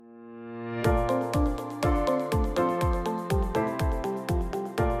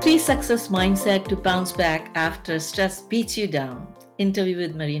Pre-success mindset to bounce back after stress beats you down. Interview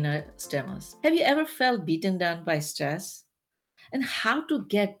with Marina Stemos. Have you ever felt beaten down by stress? And how to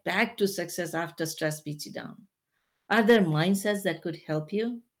get back to success after stress beats you down? Are there mindsets that could help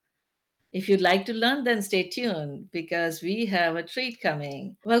you? If you'd like to learn, then stay tuned because we have a treat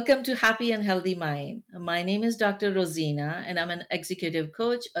coming. Welcome to Happy and Healthy Mind. My name is Dr. Rosina, and I'm an executive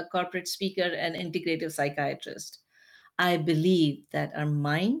coach, a corporate speaker, and integrative psychiatrist. I believe that our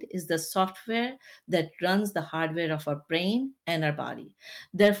mind is the software that runs the hardware of our brain and our body.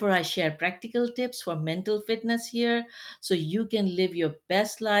 Therefore, I share practical tips for mental fitness here so you can live your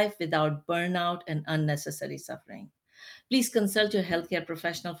best life without burnout and unnecessary suffering. Please consult your healthcare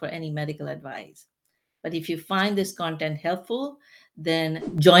professional for any medical advice. But if you find this content helpful,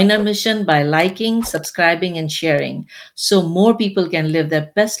 then join our mission by liking, subscribing, and sharing so more people can live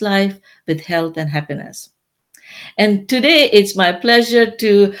their best life with health and happiness. And today it's my pleasure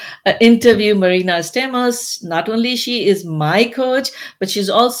to interview Marina Stamos. Not only she is my coach, but she's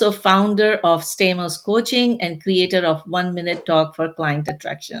also founder of Stamos Coaching and creator of 1 Minute Talk for Client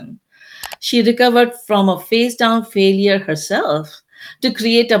Attraction. She recovered from a face down failure herself to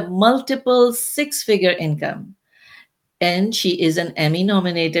create a multiple six-figure income. And she is an Emmy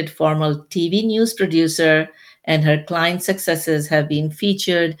nominated former TV news producer, and her client successes have been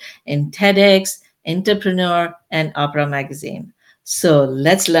featured in TEDx, Entrepreneur, and Opera Magazine. So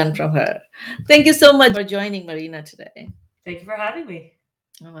let's learn from her. Thank you so much for joining Marina today. Thank you for having me.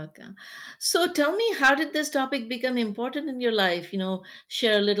 You're welcome. So tell me, how did this topic become important in your life?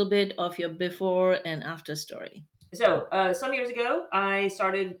 Share a little bit of your before and after story. Some years ago, I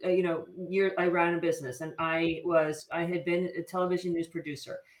started, I ran a business, and I had been a television news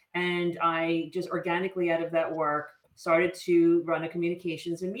producer, and I just organically out of that work started to run a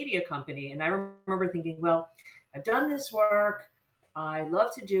communications and media company. And I remember thinking, well, I've done this work. I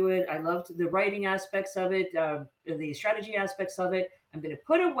love to do it. I loved the writing aspects of it, the strategy aspects of it. I'm going to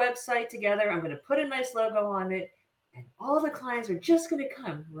put a website together. I'm going to put a nice logo on it, and all the clients are just going to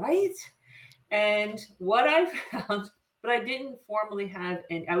come, right? And what I found, but I didn't formally have,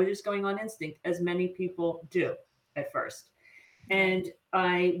 and I was just going on instinct, as many people do at first. And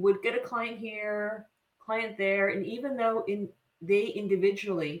I would get a client here, client there, and even though they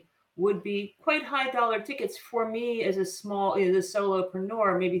individually would be quite high dollar tickets for me as a small, as a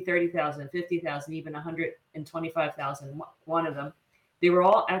solopreneur, maybe 30,000, 50,000, even 125,000, one of them. They were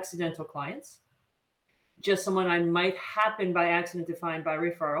all accidental clients, just someone I might happen by accident to find by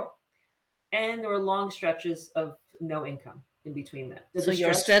referral, and there were long stretches of no income in between that. So So the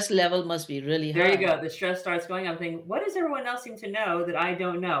your stress, stress level must be really there you high. go. The stress starts going. I'm thinking, what does everyone else seem to know that I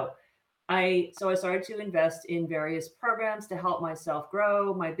don't know? I started to invest in various programs to help myself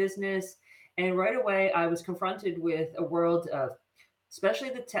grow my business, and right away I was confronted with a world of, especially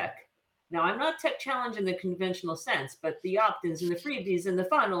the tech. Now I'm not tech challenge in the conventional sense, but the opt-ins and the freebies and the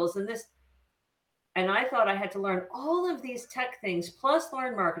funnels and this, and I thought I had to learn all of these tech things, plus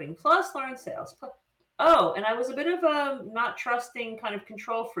learn marketing, plus learn sales. Oh, and I was a bit of a not trusting kind of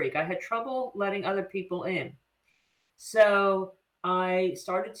control freak. I had trouble letting other people in. So I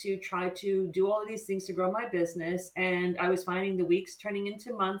started to try to do all of these things to grow my business. And I was finding the weeks turning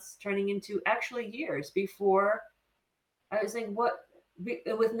into months, turning into actually years before I was like, what?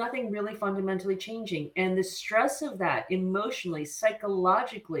 With nothing really fundamentally changing. And the stress of that emotionally,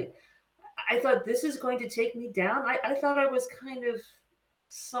 psychologically, I thought this is going to take me down. I thought I was kind of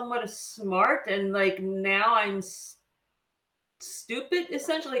somewhat smart, and like now I'm stupid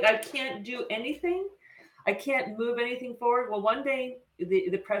essentially. Like, I can't do anything. I can't move anything forward. Well, one day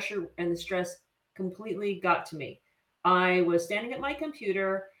the pressure and the stress completely got to me. I was standing at my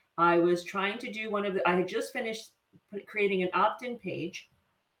computer. I was trying to do one of the. I had just finished creating an opt-in page,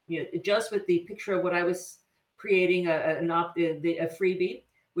 just with the picture of what I was creating a freebie,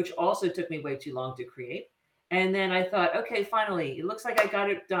 which also took me way too long to create. And then I thought, okay, finally, it looks like I got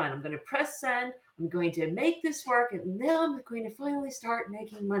it done. I'm going to press send. I'm going to make this work, and now I'm going to finally start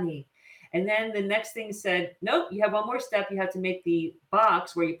making money. And then the next thing said, nope, you have one more step. You have to make the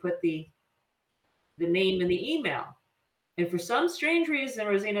box where you put the name and the email. And for some strange reason,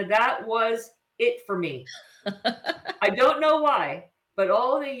 Rosina, that was it for me. I don't know why, but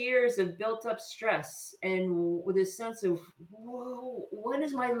all the years of built up stress and with this sense of, whoa, when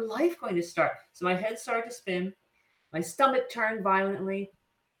is my life going to start? So my head started to spin, my stomach turned violently.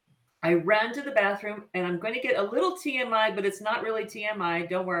 I ran to the bathroom, and I'm going to get a little TMI, but it's not really TMI.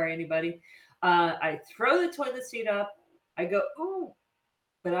 Don't worry, anybody. I throw the toilet seat up. I go, ooh,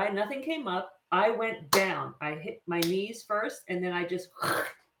 but I nothing came up. I went down. I hit my knees first, and then I just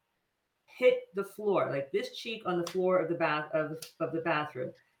hit the floor, like this cheek on the floor of the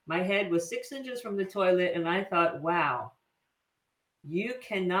bathroom. My head was 6 inches from the toilet, and I thought, wow, you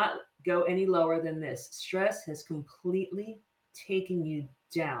cannot go any lower than this. Stress has completely taken you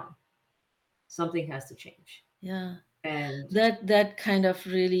down. Something has to change. Yeah. And That kind of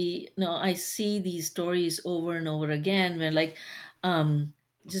really, I see these stories over and over again where, like, um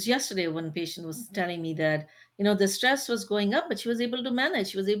just yesterday one patient was telling me that, the stress was going up, but she was able to manage,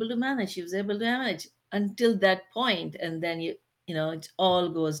 she was able to manage until that point, and then it all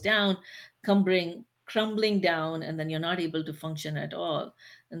goes down, crumbling down, and then you're not able to function at all.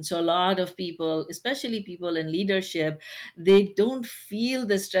 And so a lot of people, especially people in leadership, they don't feel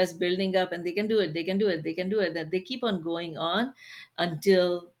the stress building up, and they can do it, that they keep on going on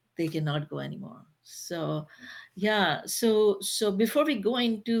until they cannot go anymore. So yeah, so before we go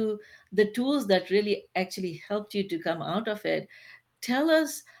into the tools that really actually helped you to come out of it, tell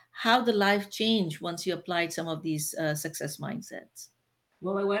us how the life changed once you applied some of these success mindsets.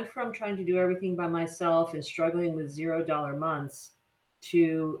 well, I went from trying to do everything by myself and struggling with $0 months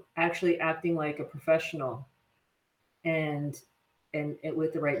to actually acting like a professional, and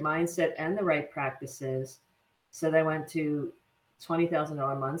with the right mindset and the right practices. So that I went to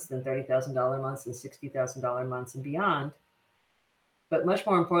 $20,000 months, then $30,000 months, and $60,000 months and beyond. But much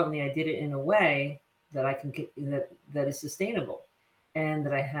more importantly, I did it in a way that I can get that is sustainable, and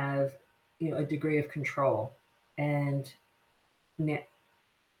that I have, a degree of control. And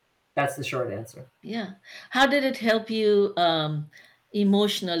that's the short answer. Yeah. How did it help you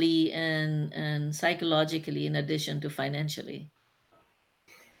emotionally and psychologically, in addition to financially?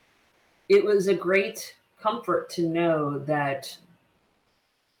 It was a great comfort to know that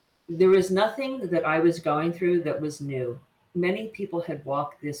there was nothing that I was going through that was new. Many people had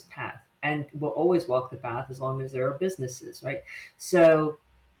walked this path and will always walk the path as long as there are businesses, right? So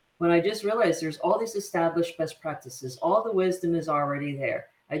when I just realized there's all these established best practices, all the wisdom is already there.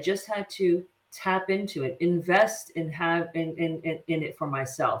 I just had to tap into it, invest and have in it for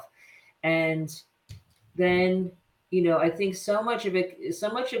myself. And then, I think so much of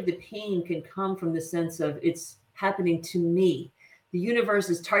the pain can come from the sense of it's happening to me. The universe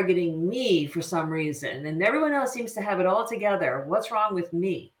is targeting me for some reason, and everyone else seems to have it all together. What's wrong with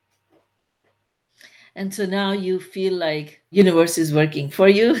me? And so now you feel like universe is working for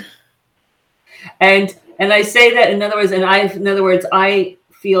you. And I say that in other words, I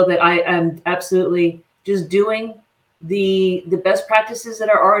feel that I am absolutely just doing the best practices that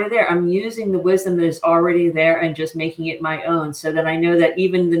are already there. I'm using the wisdom that is already there and just making it my own, so that I know that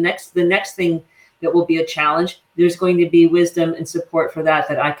even the next thing that will be a challenge, there's going to be wisdom and support for that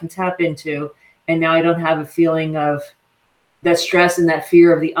I can tap into. And now I don't have a feeling of that stress and that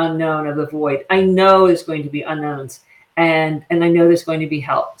fear of the unknown, of the void. I know there's going to be unknowns, and I know there's going to be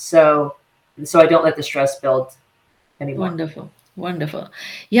help. So I don't let the stress build anymore. Wonderful. Wonderful.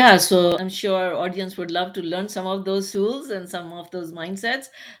 Yeah, so I'm sure our audience would love to learn some of those tools and some of those mindsets.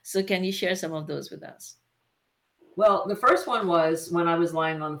 So can you share some of those with us? Well, the first one was when I was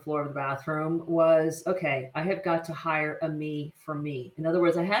lying on the floor of the bathroom was, okay, I have got to hire a me for me. In other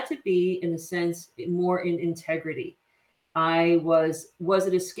words, I had to be, in a sense, more in integrity. Was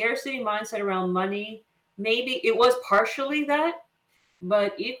it a scarcity mindset around money? Maybe it was partially that,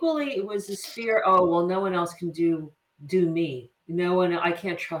 but equally it was this fear, oh, well, no one else can do me. No one, I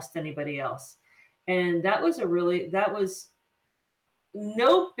can't trust anybody else. And that was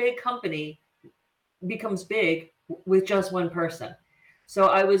no big company becomes big with just one person. So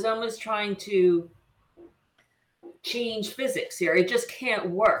I was almost trying to change physics here. It just can't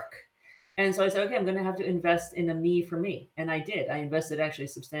work. And so I said, okay, I'm going to have to invest in a me for me. And I did. I invested actually a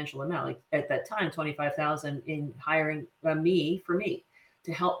substantial amount, like at that time, 25,000 in hiring a me for me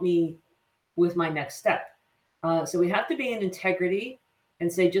to help me with my next step. So we have to be in integrity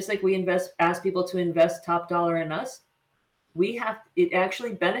and say, just like we ask people to invest top dollar in us, it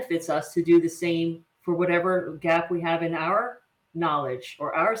actually benefits us to do the same for whatever gap we have in our knowledge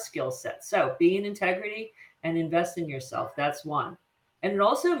or our skill set. So be in integrity and invest in yourself. That's one. And it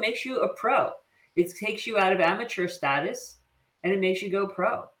also makes you a pro. It takes you out of amateur status and it makes you go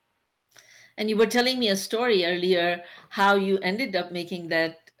pro. And you were telling me a story earlier how you ended up making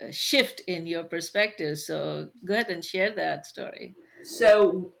that shift in your perspective. So go ahead and share that story.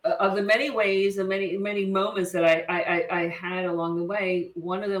 So, of the many ways, the many moments that I had along the way,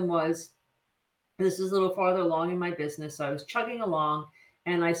 one of them was, this is a little farther along in my business. So I was chugging along,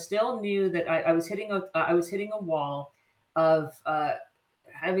 and I still knew that I was hitting a wall of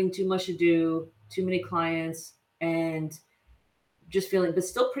having too much to do, too many clients, and just feeling, but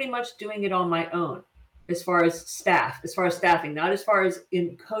still pretty much doing it on my own, as far as staffing, not as far as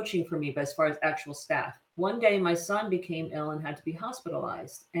in coaching for me, but as far as actual staff. one day my son became ill and had to be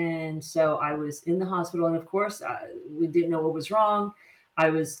hospitalized. And so I was in the hospital. And of course, we didn't know what was wrong. I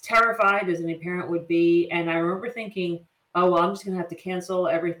was terrified, as any parent would be. And I remember thinking, oh, well, I'm just going to have to cancel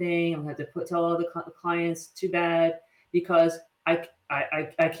everything. I'm going to have to tell all the clients too bad, because I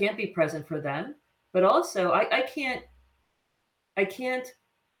can't be present for them. But also, I can't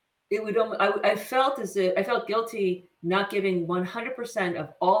it would I felt as if I felt guilty not giving 100% of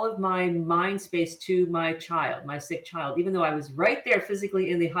all of my mind space to my child, my sick child, even though I was right there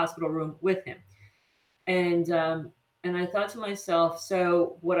physically in the hospital room with him. And I thought to myself,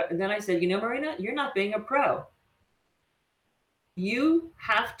 so what? And then I said, Marina, you're not being a pro. You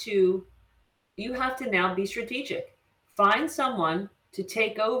have to now be strategic. Find someone to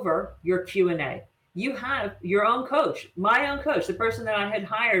take over your Q&A. You have your own coach, my own coach, the person that I had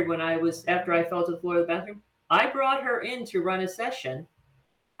hired after I fell to the floor of the bathroom. I brought her in to run a session.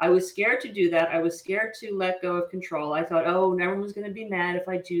 I was scared to do that. I was scared to let go of control. I thought, oh, everyone's going to be mad if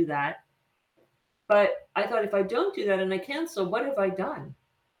I do that. But I thought, if I don't do that and I cancel, what have I done?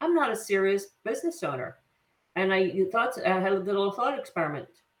 I'm not a serious business owner. And I had a little thought experiment.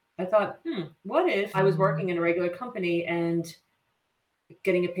 I thought, what if I was working in a regular company and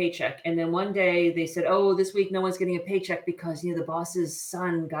getting a paycheck, and then one day they said, oh, this week no one's getting a paycheck because the boss's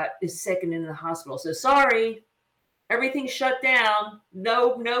son is sick and in the hospital, so sorry, everything's shut down,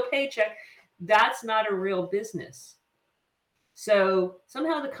 no paycheck. That's not a real business. So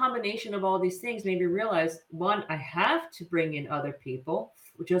somehow the combination of all these things made me realize, one, I have to bring in other people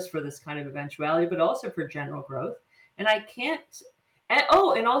just for this kind of eventuality, but also for general growth. And I can't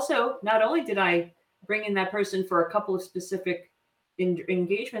and also, not only did I bring in that person for a couple of specific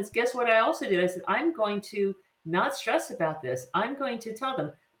engagements, guess what I also did? I said, I'm going to not stress about this. I'm going to tell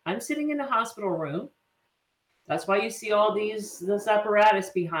them, I'm sitting in a hospital room. That's why you see all this apparatus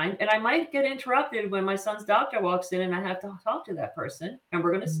behind. And I might get interrupted when my son's doctor walks in and I have to talk to that person, and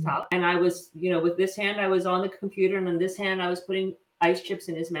we're going to stop. And I was, with this hand, I was on the computer, and on this hand, I was putting ice chips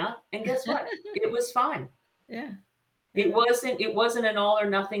in his mouth. And guess what? It was fine. Yeah. It wasn't an all or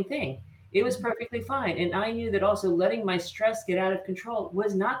nothing thing. It was perfectly fine. And I knew that also letting my stress get out of control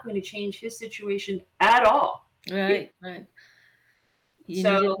was not going to change his situation at all. Right. You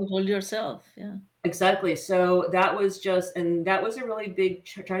needed to hold yourself. Yeah. Exactly. So that was a really big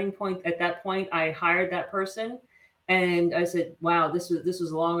turning point. At that point, I hired that person, and I said, wow, this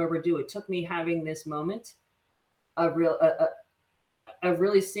was long overdue. It took me having this moment of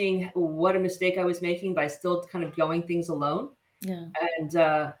really seeing what a mistake I was making by still kind of going things alone. Yeah.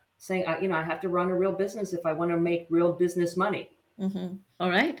 And saying, I have to run a real business if I want to make real business money. Mm-hmm. All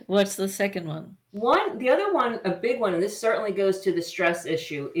right. What's the second one? The other one, a big one, and this certainly goes to the stress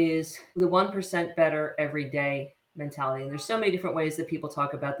issue, is the 1% better every day mentality. And there's so many different ways that people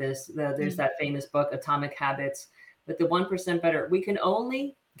talk about this. There's that famous book, Atomic Habits, but the 1% better, we can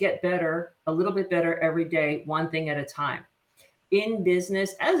only get better, a little bit better every day, one thing at a time. In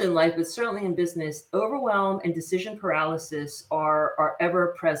business, as in life, but certainly in business, overwhelm and decision paralysis are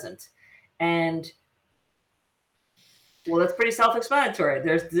ever present. And well, that's pretty self-explanatory.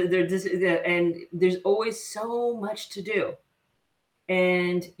 There's always so much to do.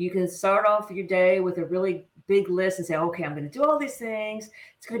 And you can start off your day with a really big list and say, okay, I'm going to do all these things.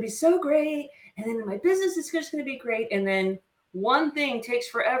 It's going to be so great. And then my business is just going to be great. And then one thing takes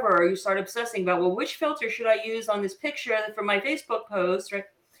forever, or you start obsessing about, well, which filter should I use on this picture for my Facebook post, right?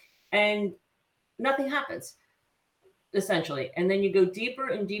 And nothing happens, essentially. And then you go deeper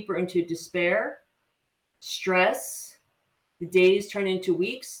and deeper into despair, stress. The days turn into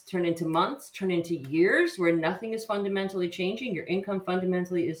weeks, turn into months, turn into years where nothing is fundamentally changing. Your income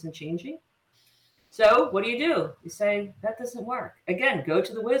fundamentally isn't changing. So what do? You say, that doesn't work. Again, go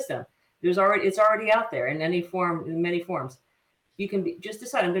to the wisdom. It's already out there in many forms. You can just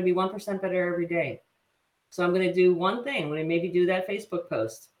decide, I'm going to be 1% better every day. So I'm going to do one thing. I'm going to maybe do that Facebook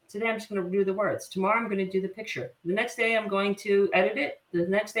post. Today, I'm just going to do the words. Tomorrow, I'm going to do the picture. The next day, I'm going to edit it. The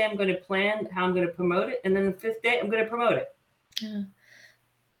next day, I'm going to plan how I'm going to promote it. And then the fifth day, I'm going to promote it. Yeah.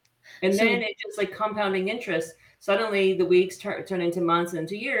 And then it's just like compounding interest. Suddenly, the weeks turn into months and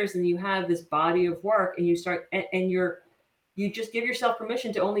into years, and you have this body of work, and you start, and you just give yourself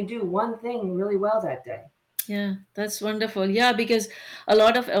permission to only do one thing really well that day. Yeah, that's wonderful. Yeah, because a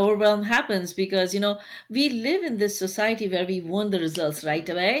lot of overwhelm happens because, we live in this society where we want the results right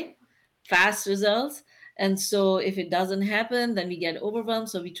away, fast results. And so if it doesn't happen, then we get overwhelmed.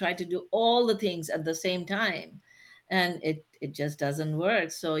 So we try to do all the things at the same time. and it just doesn't work.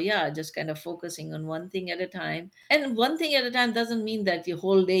 So yeah, just kind of focusing on one thing at a time. And one thing at a time doesn't mean that the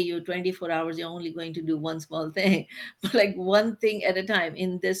whole day, you're 24 hours, you're only going to do one small thing, but like one thing at a time.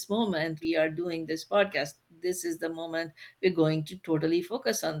 In this moment we are doing this podcast, this is the moment we're going to totally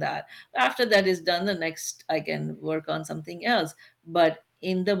focus on that. After that is done, the next I can work on something else. But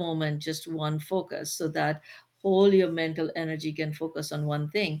in the moment, just one focus, so that all your mental energy can focus on one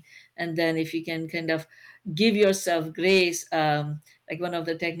thing. And then if you can kind of give yourself grace, like one of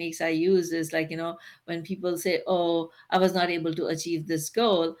the techniques I use is like, when people say, oh, I was not able to achieve this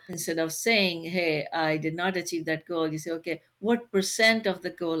goal, instead of saying, hey, I did not achieve that goal, you say, okay, what percent of the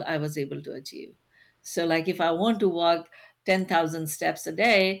goal I was able to achieve? So like if I want to walk 10,000 steps a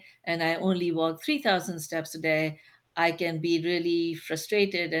day and I only walk 3,000 steps a day, I can be really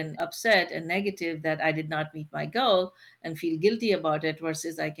frustrated and upset and negative that I did not meet my goal and feel guilty about it,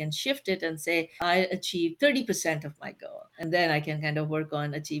 versus I can shift it and say, I achieved 30% of my goal. And then I can kind of work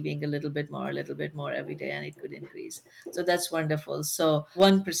on achieving a little bit more every day, and it could increase. So that's wonderful. So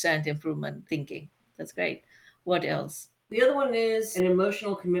 1% improvement thinking. That's great. What else? The other one is an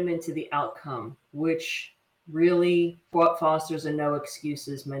emotional commitment to the outcome, which really fosters a no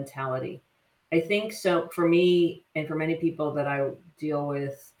excuses mentality. I think so for me and for many people that I deal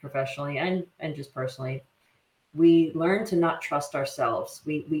with professionally and just personally, we learn to not trust ourselves.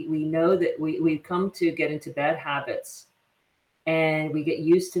 We know that we come to get into bad habits, and we get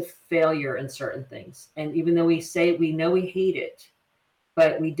used to failure in certain things. And even though we say we know we hate it,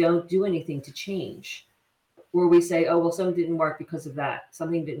 but we don't do anything to change, where we say, oh, well, something didn't work because of that.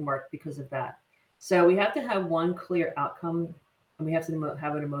 Something didn't work because of that. So we have to have one clear outcome, and we have to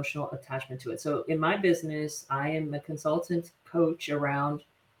have an emotional attachment to it. So in my business, I am a consultant coach around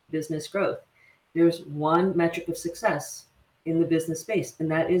business growth. There's one metric of success in the business space,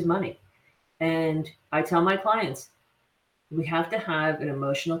 and that is money. And I tell my clients, we have to have an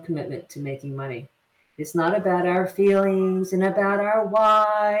emotional commitment to making money. It's not about our feelings and about our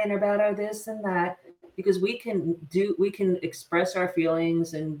why and about our this and that, because we can express our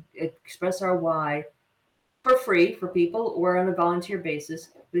feelings and express our why for free for people or on a volunteer basis.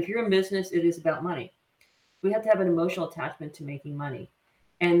 But if you're in business, it is about money. We have to have an emotional attachment to making money.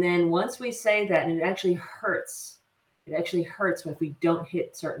 And then once we say that, and it actually hurts if we don't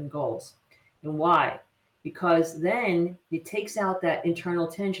hit certain goals. And why? Because then it takes out that internal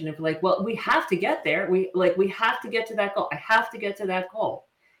tension of like, well, we have to get there. We have to get to that goal. I have to get to that goal.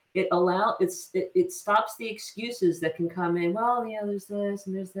 It stops the excuses that can come in. Well, there's this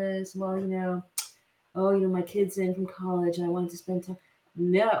and there's this. Well, oh, my kid's in from college and I wanted to spend time.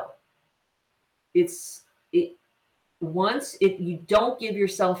 No, it's it once if you don't give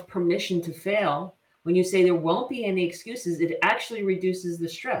yourself permission to fail, when you say there won't be any excuses, it actually reduces the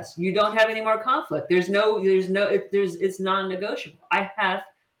stress. You don't have any more conflict. It's non-negotiable. I have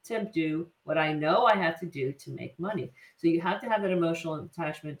to do what I know I have to do to make money. So you have to have an emotional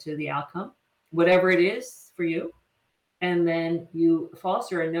attachment to the outcome, whatever it is for you. And then you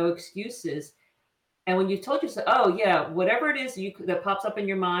foster a no excuses. And when you told yourself, oh yeah, whatever it is that pops up in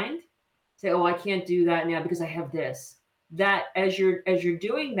your mind, say, oh, I can't do that now because I have this. That as you're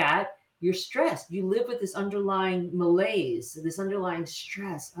doing that, you're stressed. You live with this underlying malaise, this underlying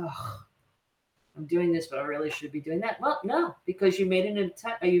stress. Oh, I'm doing this, but I really should be doing that. Well, no, because you made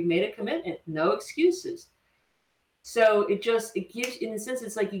a commitment. No excuses. So it gives, in a sense,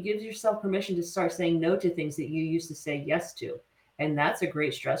 it's like you give yourself permission to start saying no to things that you used to say yes to, and that's a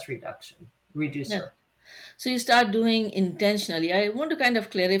great stress Yeah. reducer. So you start doing intentionally. I want to kind of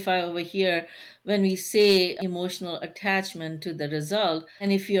clarify over here when we say emotional attachment to the result.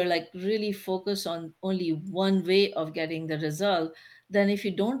 And if you're like really focused on only one way of getting the result, then if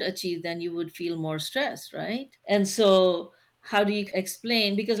you don't achieve, then you would feel more stressed, right? And so how do you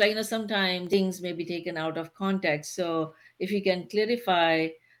explain? Because like, sometimes things may be taken out of context. So if you can clarify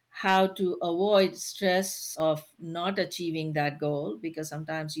how to avoid stress of not achieving that goal, because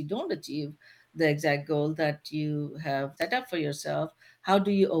sometimes you don't achieve the exact goal that you have set up for yourself. How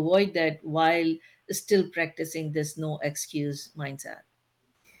do you avoid that while still practicing this no excuse mindset?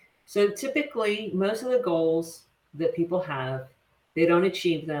 So typically, most of the goals that people have, they don't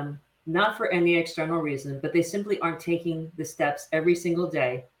achieve them, not for any external reason, but they simply aren't taking the steps every single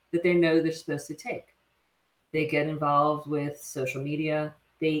day that they know they're supposed to take. They get involved with social media,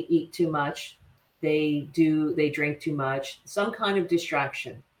 they eat too much, they drink too much, some kind of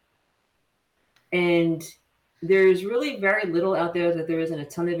distraction. And there's really very little out there that there isn't a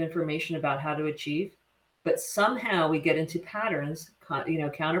ton of information about how to achieve. But somehow we get into patterns,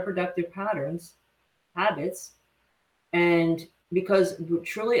 counterproductive patterns, habits, and because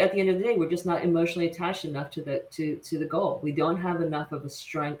truly at the end of the day, we're just not emotionally attached enough to the goal. We don't have enough of a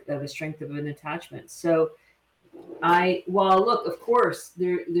strength of an attachment. So while look, of course,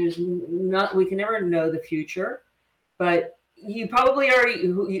 there's not, we can never know the future, but you probably already,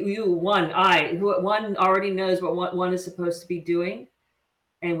 one already knows what one is supposed to be doing,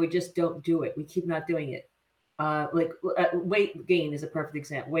 and we just don't do it. We keep not doing it. Like weight gain is a perfect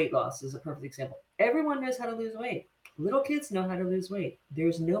example. Weight loss is a perfect example. Everyone knows how to lose weight. Little kids know how to lose weight.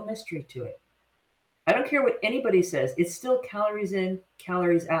 There's no mystery to it. I don't care what anybody says. It's still calories in,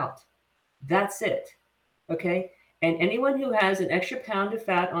 calories out. That's it. Okay? And anyone who has an extra pound of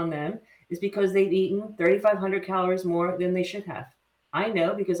fat on them is because they've eaten 3,500 calories more than they should have. I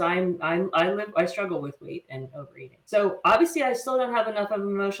know, because I struggle with weight and overeating. So obviously I still don't have enough of an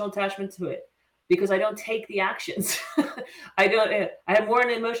emotional attachment to it, because I don't take the actions. I have more an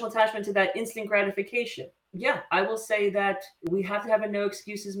emotional attachment to that instant gratification. Yeah, I will say that we have to have a no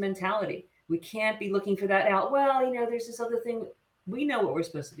excuses mentality. We can't be looking for that out. Well, there's this other thing. We know what we're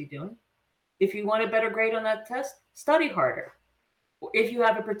supposed to be doing. If you want a better grade on that test, study harder. If you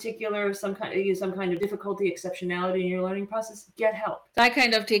have a particular some kind of difficulty, exceptionality in your learning process, get help. So I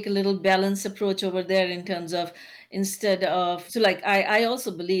kind of take a little balanced approach over there in terms of, instead of, so like I also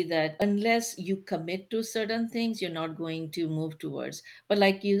believe that unless you commit to certain things, you're not going to move towards. But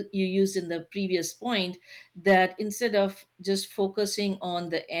like you used in the previous point, that instead of just focusing on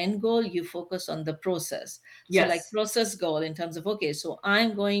the end goal, you focus on the process. So like Yes. process goal in terms of, okay, so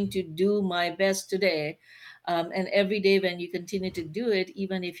I'm going to do my best today. And every day when you continue to do it,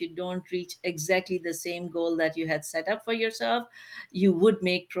 even if you don't reach exactly the same goal that you had set up for yourself, you would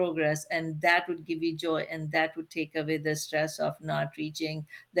make progress, and that would give you joy, and that would take away the stress of not reaching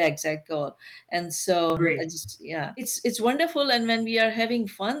the exact goal. And so I Agree. just, yeah, it's wonderful, and when we are having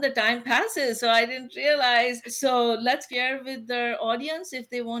fun, the time passes, so I didn't realize. So let's share with the audience, if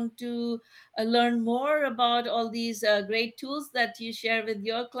they want to learn more about all these great tools that you share with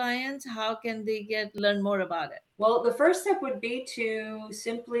your clients, how can they learn more about it? Well, the first step would be to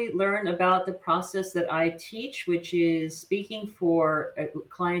simply learn about the process that I teach, which is speaking for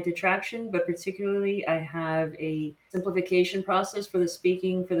client attraction. But particularly, I have a simplification process for the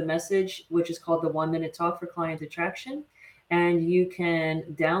speaking for the message, which is called the 1 Minute Talk for Client Attraction. And you can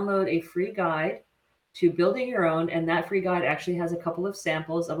download a free guide to building your own. And that free guide actually has a couple of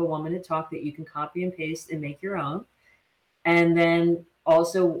samples of a 1 minute talk that you can copy and paste and make your own. And then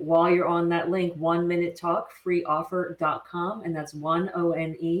also, while you're on that link, 1minutetalkfreeoffer.com, and that's 1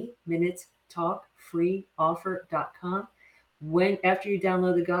 talk freeoffer.com. When after you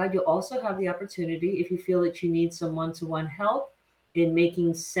download the guide, you'll also have the opportunity, if you feel that you need some one-to-one help in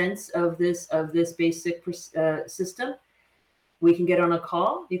making sense of this basic system, we can get on a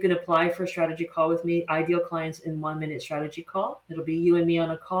call. You can apply for a strategy call with me. Ideal clients in 1 minute strategy call. It'll be you and me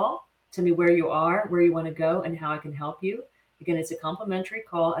on a call. Tell me where you are, where you want to go, and how I can help you. Again, it's a complimentary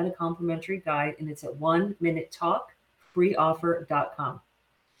call and a complimentary guide, and it's at 1minutetalkfreeoffer.com.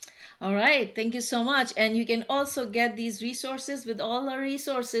 All right, thank you so much. And you can also get these resources with all our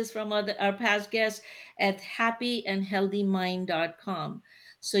resources from our past guests at happyandhealthymind.com.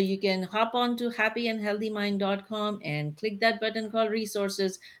 So you can hop on to happyandhealthymind.com and click that button called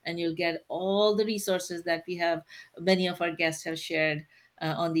resources, and you'll get all the resources that many of our guests have shared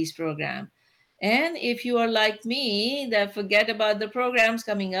on these programs. And if you are like me, that forget about the programs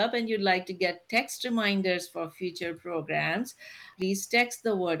coming up and you'd like to get text reminders for future programs, please text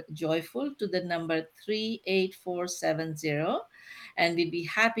the word joyful to the number 38470, and we'd be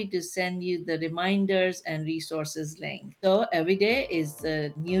happy to send you the reminders and resources link. So every day is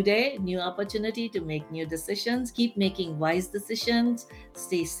a new day, new opportunity to make new decisions. Keep making wise decisions.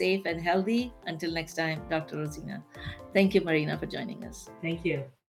 Stay safe and healthy. Until next time, Dr. Rosina. Thank you, Marina, for joining us. Thank you.